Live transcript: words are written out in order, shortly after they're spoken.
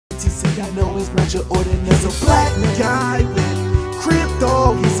say I know he's not your ordinary. A black guy with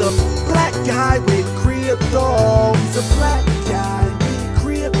crypto. He's a black guy with crypto. He's a black guy with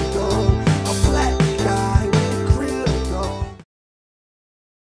crypto. A black guy with crypto.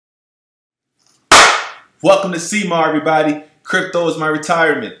 Welcome to CMAR, everybody. Crypto is my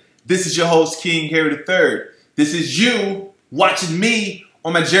retirement. This is your host, King Harry III. This is you watching me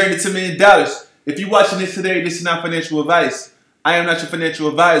on my journey to $1 million. If you're watching this today, this is not financial advice. I am not your financial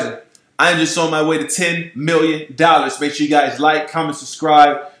advisor. I am just on my way to $10 million. Make sure you guys like, comment,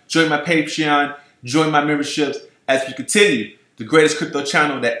 subscribe, join my Patreon, join my memberships as we continue the greatest crypto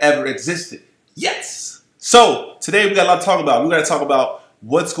channel that ever existed. Yes! So, today we got a lot to talk about. We got to talk about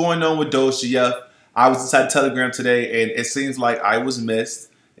what's going on with Dogegf. I was inside Telegram today, and it seems like I was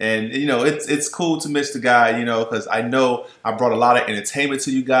missed. And, you know, it's cool to miss the guy, you know, because I know I brought a lot of entertainment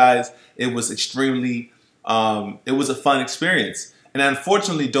to you guys. It was extremely, it was a fun experience. And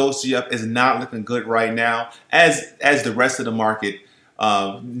unfortunately, Dogegf is not looking good right now, as the rest of the market,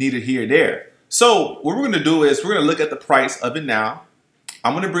 neither here nor there. So what we're going to do is we're going to look at the price of it now.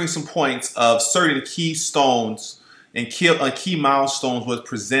 I'm going to bring some points of certain key stones and key milestones was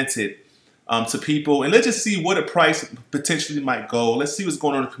presented to people, and let's just see what a price potentially might go. Let's see what's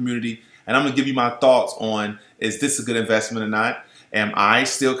going on in the community, and I'm going to give you my thoughts on, is this a good investment or not? Am I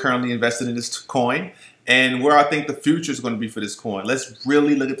still currently invested in this coin? And where I think the future is going to be for this coin. Let's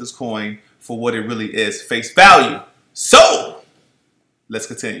really look at this coin for what it really is, face value. So, let's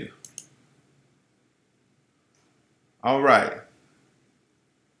continue. All right.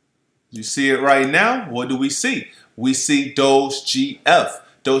 You see it right now? What do we see? We see Dogegf.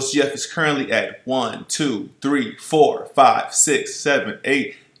 Dogegf is currently at 1, 2, 3, 4, 5, 6, 7,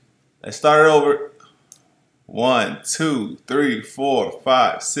 8. Let's start it over. 1, 2, 3, 4,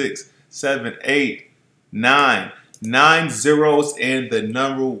 5, 6, 7, 8, 9. 9 zeros and the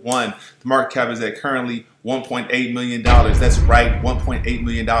number 1. The market cap is at currently $1.8 million. That's right, $1.8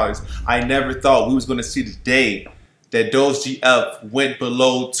 million. I never thought we was going to see the day that Dogegf went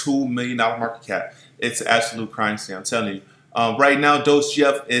below $2 million market cap. It's an absolute crime scene, I'm telling you. Right now,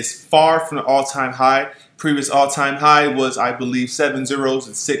 Dogegf is far from the all-time high. Previous all-time high was, I believe, 7 zeros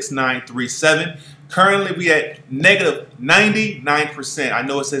and 6937. Currently, we at negative 99%. I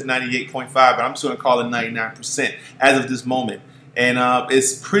know it says 98.5, but I'm just going to call it 99% as of this moment. And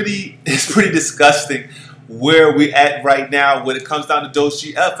it's pretty disgusting where we're at right now when it comes down to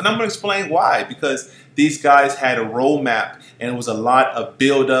Dogegf. And I'm going to explain why. Because these guys had a roadmap, and it was a lot of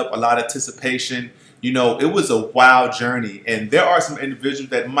build-up, a lot of anticipation. You know, it was a wild journey, and there are some individuals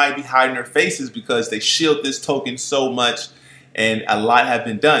that might be hiding their faces because they shield this token so much, and a lot have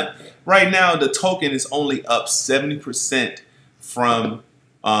been done. Right now, the token is only up 70% from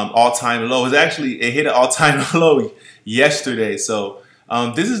all-time low. It hit an all-time low yesterday, so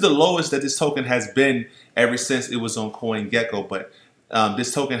this is the lowest that this token has been ever since it was on CoinGecko. But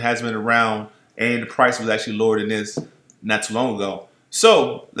this token has been around, and the price was actually lower than this not too long ago.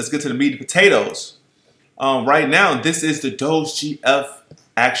 So let's get to the meat and potatoes. Right now, this is the Dogegf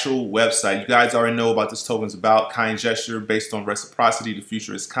actual website. You guys already know about this token. It's about kind gesture based on reciprocity. The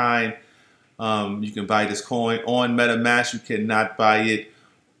future is kind. You can buy this coin on MetaMask. You cannot buy it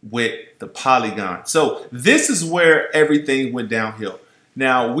with the Polygon. So this is where everything went downhill.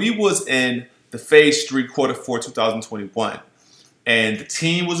 Now, we was in the phase 3, Q4 2021. And the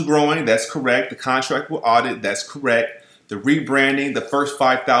team was growing. That's correct. The contract was audited. That's correct. The rebranding, the first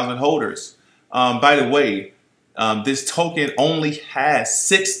 5,000 holders. By the way, this token only has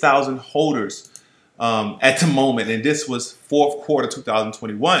 6,000 holders at the moment, and this was Q4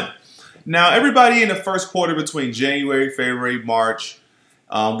 2021. Now, everybody in the first quarter between January, February, March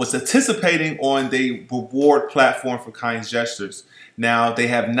was anticipating on the reward platform for kind gestures. Now, they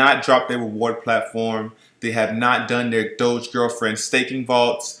have not dropped their reward platform. They have not done their Doge Girlfriend staking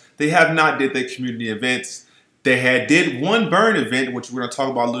vaults. They have not did their community events. They did one burn event, which we're going to talk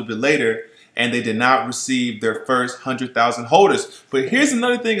about a little bit later, and they did not receive their first 100,000 holders. But here's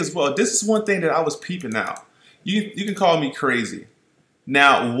another thing as well. This is one thing that I was peeping out. You can call me crazy.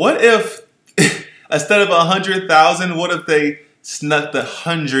 Now, what if instead of 100,000, what if they snuck the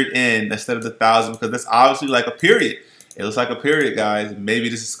 100 in instead of the 1,000? Because that's obviously like a period. It looks like a period, guys. Maybe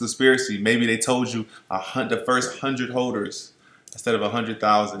this is a conspiracy. Maybe they told you the first 100 holders instead of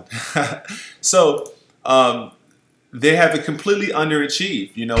 100,000. So, they have it completely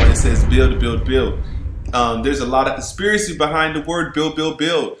underachieved. You know, it says build, build, build. There's a lot of conspiracy behind the word build, build,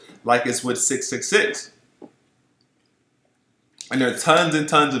 build, like it's with 666. And there are tons and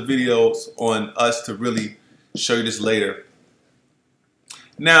tons of videos on us to really show you this later.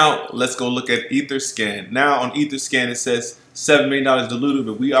 Now, let's go look at Etherscan. Now, on Etherscan, it says $7 million diluted,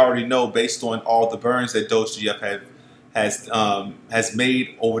 but we already know based on all the burns that Dogegf has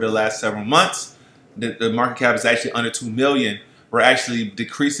made over the last several months, the market cap is actually under 2 million. We're actually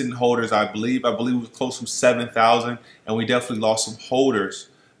decreasing holders, I believe. I believe it was close to 7,000, and we definitely lost some holders.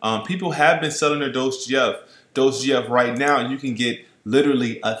 People have been selling their Dogegf. Dogegf right now, you can get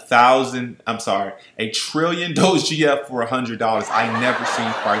literally a trillion Dogegf for $100. I never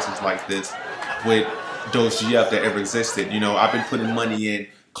seen prices like this with Dogegf that ever existed. You know, I've been putting money in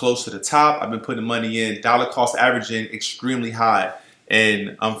close to the top. I've been putting money in dollar cost averaging extremely high.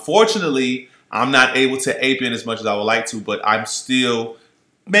 And unfortunately, I'm not able to ape in as much as I would like to, but I'm still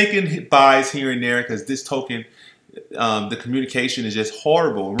making buys here and there because this token, the communication is just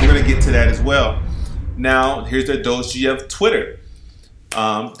horrible. We're going to get to that as well. Now, here's their Dogegf Twitter.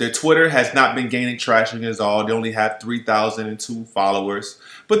 Their Twitter has not been gaining traction at all. They only have 3,002 followers.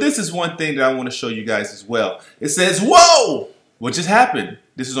 But this is one thing that I want to show you guys as well. It says, whoa, what just happened?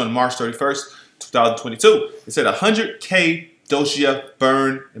 This is on March 31st, 2022. It said 100K Dogegf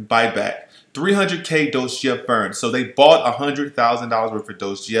burn and buyback. 300K Dogegf burn. So they bought $100,000 worth of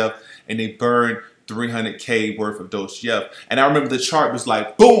Dogegf and they burned 300K worth of Dogegf. And I remember the chart was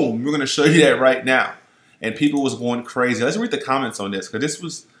like, boom, we're going to show you that right now. And people was going crazy. Let's read the comments on this because this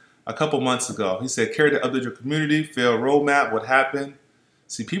was a couple months ago. He said, care to update your community, failed roadmap, what happened?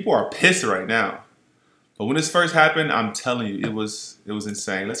 See, people are pissed right now. But when this first happened, I'm telling you, it was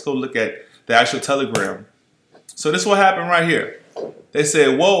insane. Let's go look at the actual Telegram. So this is what happened right here. They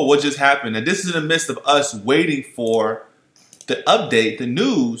said, whoa, what just happened? And this is in the midst of us waiting for the update, the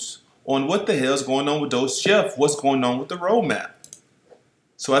news on what the hell is going on with Dogegf, what's going on with the roadmap.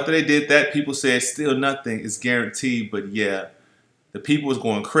 So after they did that, people said still nothing is guaranteed. But yeah, the people was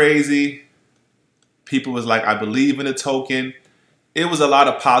going crazy. People was like, I believe in the token. It was a lot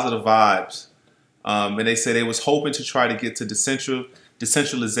of positive vibes. And they said they was hoping to try to get to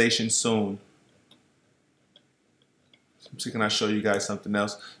decentralization soon. So can I show you guys something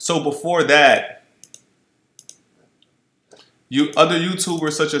else? So before that, other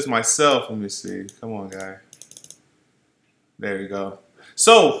YouTubers such as myself, let me see. Come on, guy. There you go.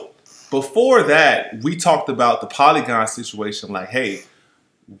 So before that, we talked about the Polygon situation. Like, hey,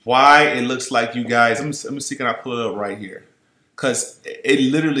 why it looks like you guys, let me see, can I pull it up right here? Because it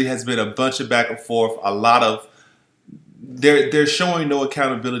literally has been a bunch of back and forth. A lot of, they're showing no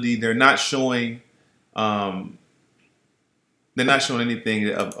accountability. They're not showing, anything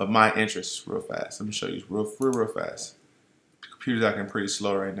of my interest real fast. Let me show you real fast. The computer's acting pretty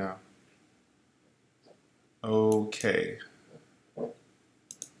slow right now. Okay.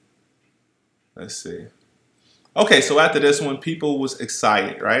 Let's see. Okay, so after this one, people was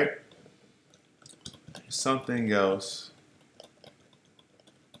excited, right? Something else.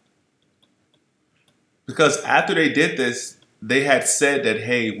 Because after they did this, they had said that,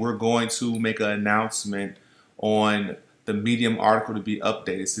 hey, we're going to make an announcement on the Medium article to be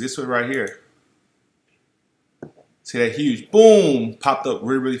updated. See this one right here. See that huge boom popped up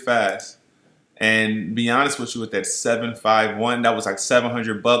really, really fast. And be honest with you, with that 751, that was like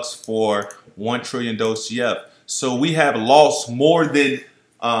 $700 for 1 trillion Dogegf. So we have lost more than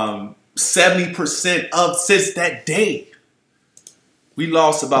 70% of since that day. We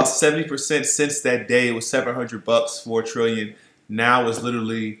lost about 70% since that day. It was $700, 4 trillion. Now it's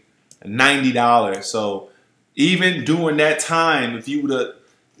literally $90. So even during that time, if you would have,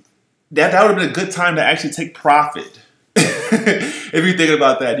 that would have been a good time to actually take profit. If you're thinking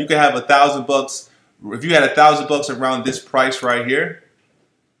about that, you could have $1,000. If you had $1,000 around this price right here,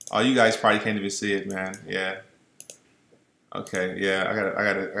 oh, you guys probably can't even see it, man. Yeah. Okay. Yeah.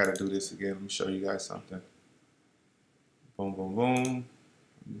 I gotta do this again. Let me show you guys something. Boom, boom, boom.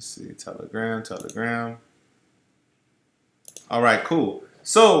 Let me see. Telegram. All right. Cool.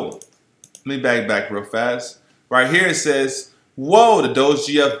 So let me back real fast. Right here it says, whoa, the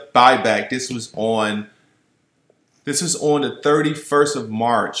Dogegf buyback. This was on the 31st of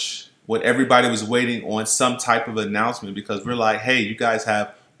March when everybody was waiting on some type of announcement because we're like, hey, you guys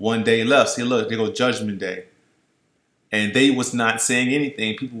have 1 day left. See, look, they go Judgment Day. And they was not saying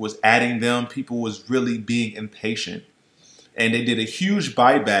anything. People was adding them. People was really being impatient. And they did a huge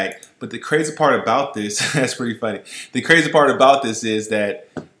buyback. But the crazy part about this, that's pretty funny. The crazy part about this is that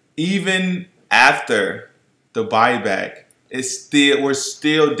even after the buyback, we're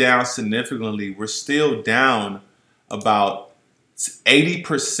still down significantly. We're still down about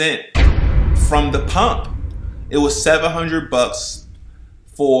 80% from the pump. It was $700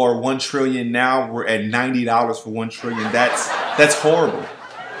 for 1 trillion. Now we're at $90 for 1 trillion. That's horrible.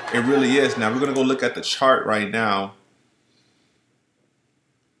 It really is. Now we're gonna go look at the chart right now.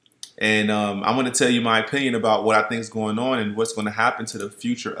 And I'm going to tell you my opinion about what I think is going on and what's going to happen to the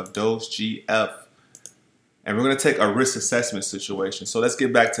future of Dogegf. And we're going to take a risk assessment situation. So let's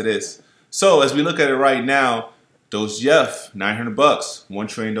get back to this. So as we look at it right now, Dogegf, $900, 1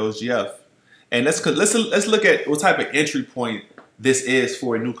 trillion Dogegf. And let's look at what type of entry point this is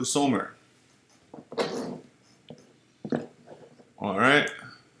for a new consumer. All right.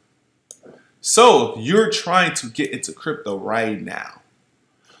 So you're trying to get into crypto right now.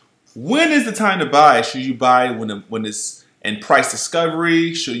 When is the time to buy? Should you buy when it's in price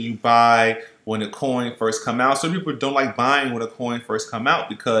discovery? Should you buy when a coin first come out? Some people don't like buying when a coin first come out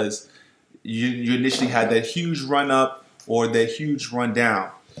because you initially had that huge run up or that huge run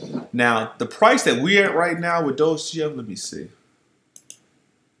down. Now, the price that we're at right now with Dogegf, let me see.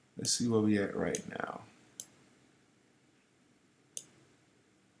 Let's see where we're at right now.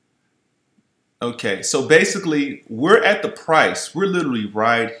 Okay, so basically, we're at the price. We're literally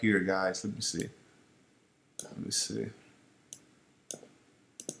right here, guys. Let me see. Let me see.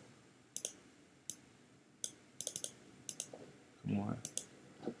 Come on.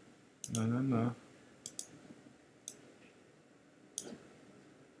 No.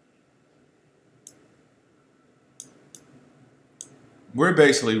 We're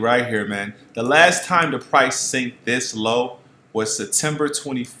basically right here, man. The last time the price sank this low was September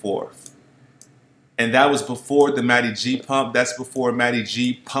 24th. And that was before the Matty G pump. That's before Matty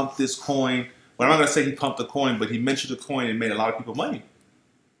G pumped this coin. Well, I'm not going to say he pumped the coin, but he mentioned the coin and made a lot of people money.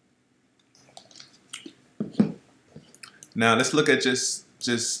 Now, let's look at just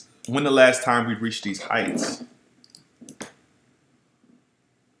when the last time we reached these heights.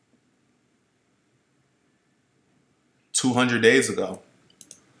 $200 days ago.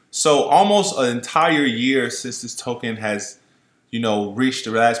 So almost an entire year since this token has, reached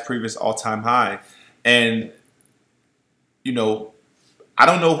the last previous all-time high. And, I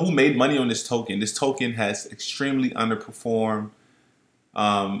don't know who made money on this token. This token has extremely underperformed.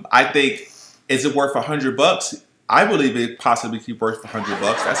 I think, is it worth $100? I believe it possibly could be worth $100.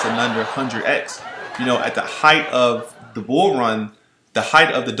 That's another 100x. At the height of the bull run, the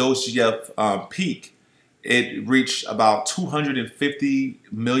height of the Dogegf peak, it reached about $250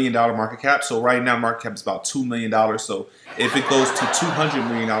 million market cap. So right now, market cap is about $2 million. So if it goes to $200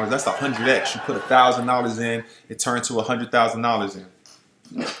 million, that's 100x. You put $1,000 in, it turns to $100,000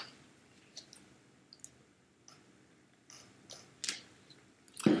 in.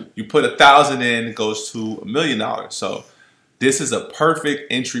 You put 1,000 in, it goes to $1 million. So this is a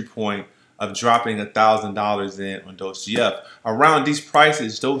perfect entry point of dropping $1,000 in on Dogegf. Around these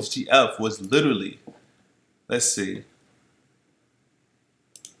prices, Dogegf was literally, let's see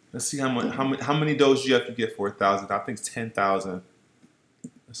how many Dogegf you get for 1,000. I think it's 10,000.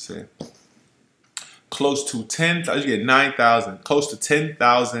 Let's see. Close to 10,000. You get 9,000. Close to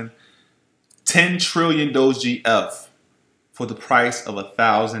 10,000. 10 trillion Dogegf for the price of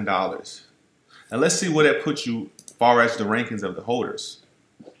 $1,000. Now let's see where that puts you as far as the rankings of the holders.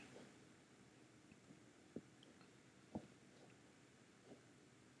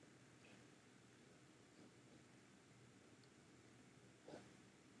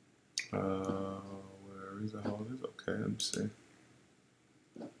 Where is the holders? Okay, let me see.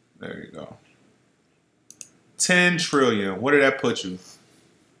 There you go. 10 trillion. Where did that put you?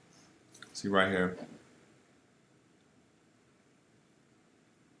 See right here.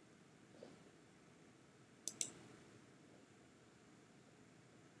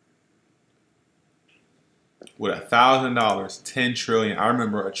 With $1,000, 10 trillion. I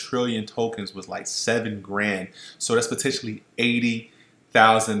remember a trillion tokens was like 7 grand. So that's potentially $80,000,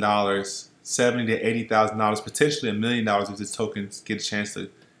 $70,000 to $80,000, potentially $1 million if this token get a chance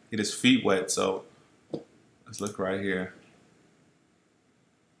to get his feet wet. So let's look right here.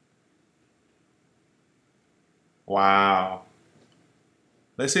 Wow.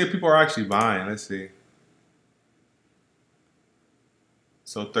 Let's see if people are actually buying. Let's see.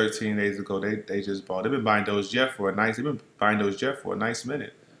 So 13 days ago, they just bought. They've been buying Dogegf for a nice. They've been buying Dogegf for a nice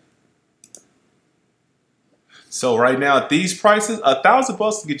minute. So right now at these prices,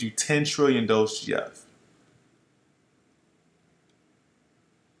 $1,000 to get you 10 trillion Dogegf.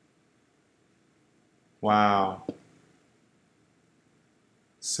 Wow.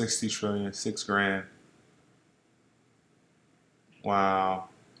 60 trillion, 6 grand. Wow.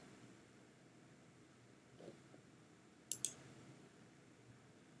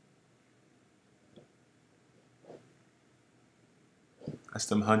 That's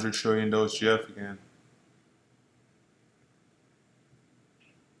them 100 trillion Dogegf again.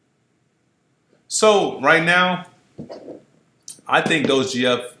 So right now, I think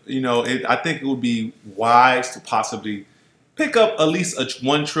Dogegf, I think it would be wise to possibly pick up at least a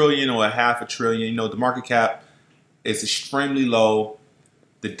 1 trillion or a half a trillion. You know, the market cap is extremely low.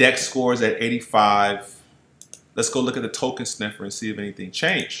 The DEX score is at 85. Let's go look at the token sniffer and see if anything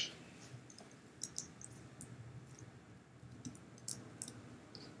changed.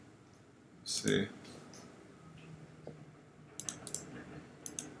 Let's see.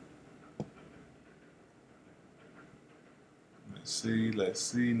 Let's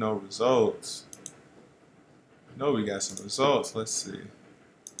see, no results. No, we got some results. Let's see.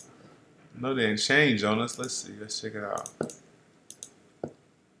 No, they didn't change on us. Let's see. Let's check it out.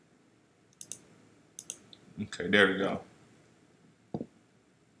 Okay, there we go.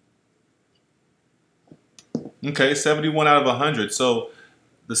 Okay, 71 out of 100. So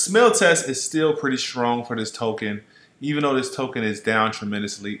the smell test is still pretty strong for this token, even though this token is down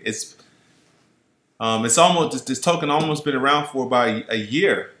tremendously. It's almost, this token almost been around for about a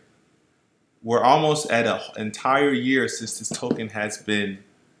year. We're almost at an entire year since this token has been,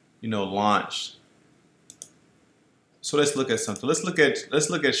 you know, launched. So let's look at something. Let's look at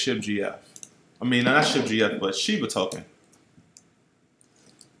shibgf. I mean, not shibgf, but Shiba token.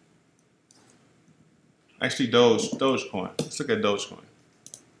 Actually, Dogecoin. Let's look at Dogecoin.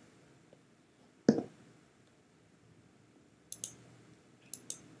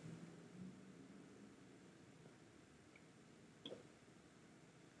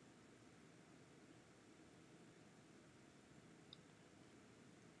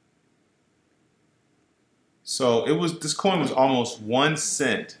 So this coin was almost 1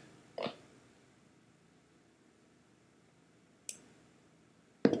 cent.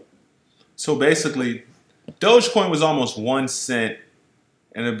 So basically, Dogecoin was almost 1 cent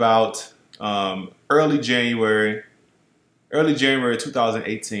in about early January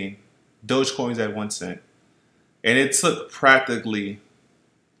 2018. Dogecoin's at 1 cent. And it took practically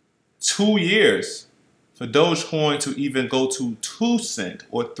 2 years for Dogecoin to even go to 2 cent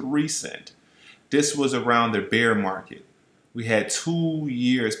or 3 cent. This was around the bear market. We had 2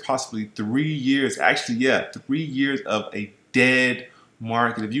 years, possibly 3 years, actually, yeah, 3 years of a dead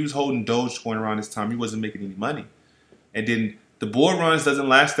market. If you was holding Dogecoin around this time, you wasn't making any money. And then the bull runs doesn't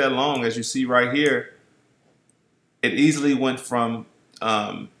last that long. As you see right here, it easily went from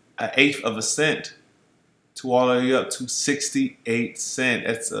an eighth of a cent to all the way up to 68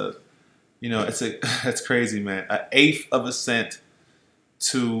 cents. That's that's crazy, man. An eighth of a cent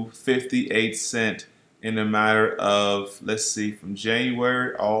to 58 cents in a matter of, let's see, from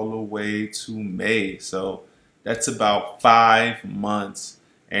January all the way to May. So that's about 5 months,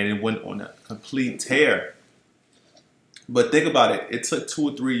 and it went on a complete tear. But think about it. It took 2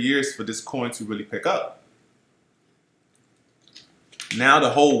 or 3 years for this coin to really pick up. Now the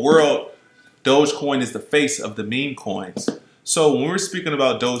whole world, Dogecoin is the face of the meme coins. So when we're speaking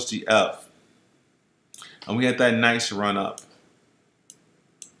about Dogegf, and we had that nice run up,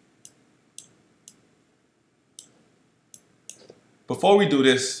 before we do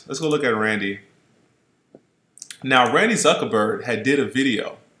this, let's go look at Randy. Now, Randy Zuckerberg had did a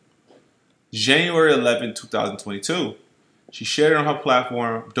video January 11, 2022. She shared it on her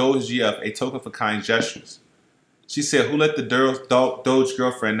platform, Dogegf, a token for kind gestures. She said, who let the Doge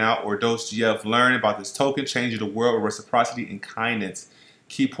girlfriend out, or Dogegf, learn about this token changing the world with reciprocity and kindness.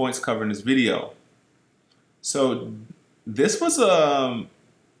 Key points covered in this video. So this was a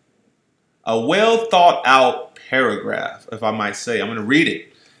well thought out paragraph, if I might say. I'm going to read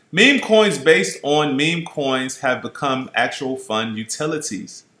it. Meme coins based on meme coins have become actual fund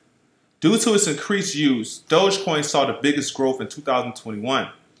utilities. Due to its increased use, Dogecoin saw the biggest growth in 2021.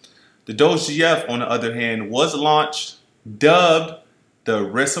 The Dogegf, on the other hand, was launched, dubbed the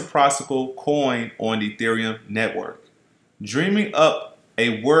reciprocal coin on the Ethereum network. Dreaming up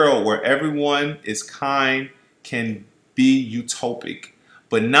a world where everyone is kind can be utopic,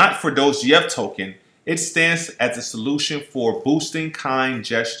 but not for Dogegf token. It stands as a solution for boosting kind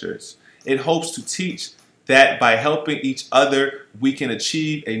gestures. It hopes to teach that by helping each other, we can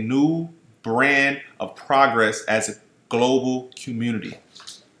achieve a new brand of progress as a global community.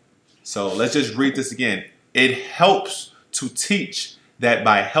 So let's just read this again. It helps to teach that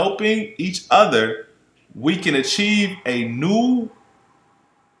by helping each other, we can achieve a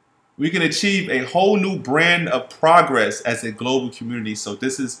whole new brand of progress as a global community. So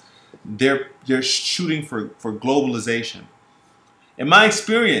this is, they're shooting for globalization. In my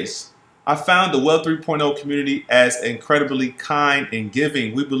experience, I found the Web 3.0 community as incredibly kind and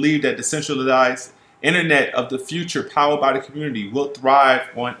giving. We believe that the decentralized internet of the future, powered by the community, will thrive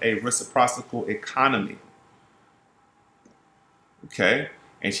on a reciprocal economy. Okay,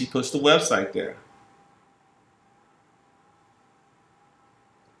 and she puts the website there.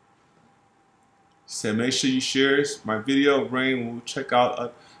 said, make sure you share my video. Rain will check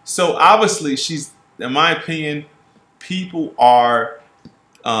out. So obviously, she's, in my opinion, people are,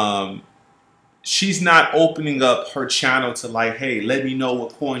 she's not opening up her channel to like, hey, let me know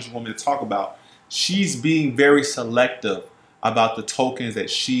what coins you want me to talk about. She's being very selective about the tokens that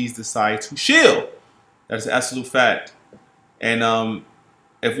she's decided to shield. That's an absolute fact. And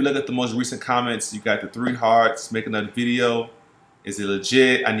if we look at the most recent comments, you got the 3 hearts, make another video. Is it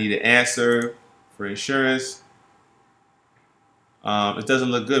legit? I need an answer for insurance. It doesn't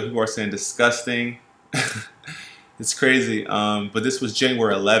look good. People are saying disgusting. It's crazy. But this was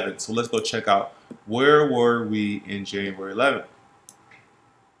January 11th. So let's go check out, where were we in January 11th?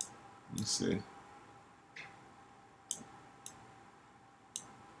 Let's see.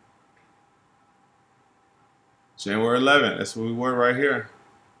 January 11th. That's where we were right here.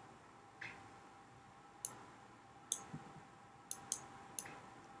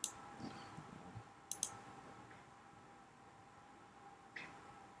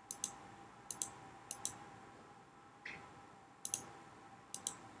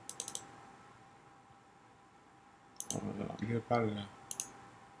 Get up out of there.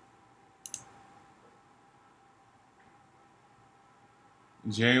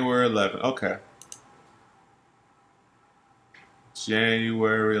 January 11th. Okay.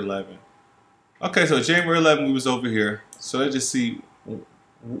 January 11th. Okay, so January 11th, we was over here. So let's just see,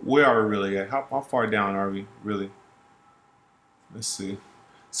 where are we really at? How far down are we really? Let's see.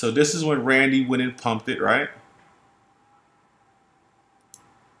 So this is when Randy went and pumped it, right?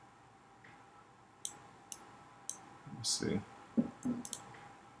 Let's see.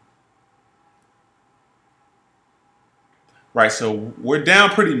 Right, so we're down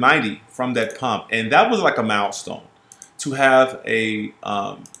pretty mighty from that pump, and that was like a milestone to have a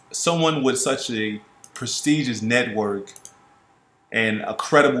someone with such a prestigious network and a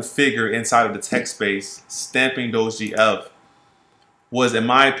credible figure inside of the tech space stamping Dogegf was, in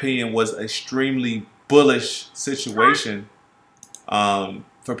my opinion, was an extremely bullish situation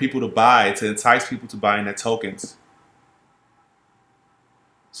for people to buy, to entice people to buy in their tokens.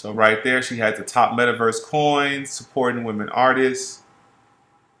 So right there, she had the top metaverse coins, supporting women artists.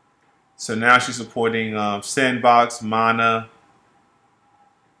 So now she's supporting Sandbox, Mana.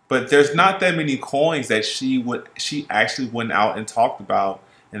 But there's not that many coins that she actually went out and talked about,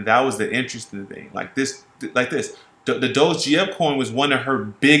 and that was the interesting thing. Like this. The Dogegf coin was one of her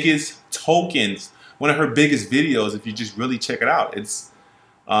biggest tokens, one of her biggest videos. If you just really check it out, it's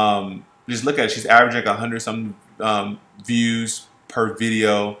just look at it. She's averaging like 100-something views per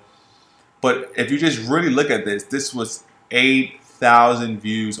video. But if you just really look at this, this was 8,000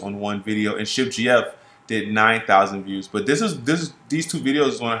 views on one video, and shibgf did 9,000 views. But these two videos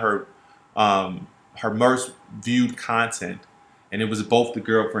is one of her most viewed content, and it was both the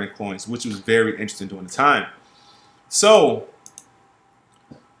girlfriend coins, which was very interesting during the time. So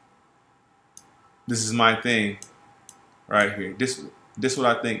this is my thing right here. This is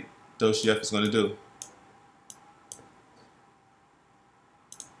what I think Dogegf is going to do.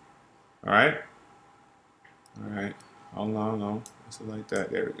 All right. Hold on. So like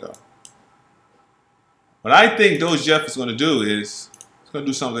that. There we go. What I think Dogegf is going to do is it's going to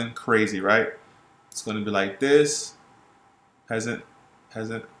do something crazy, right? It's going to be like this, peasant,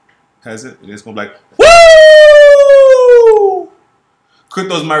 and it's going to be like, woo!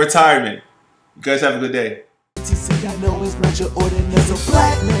 Crypto's my retirement. You guys have a good day. I know he's not your ordinary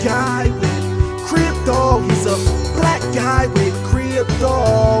black guy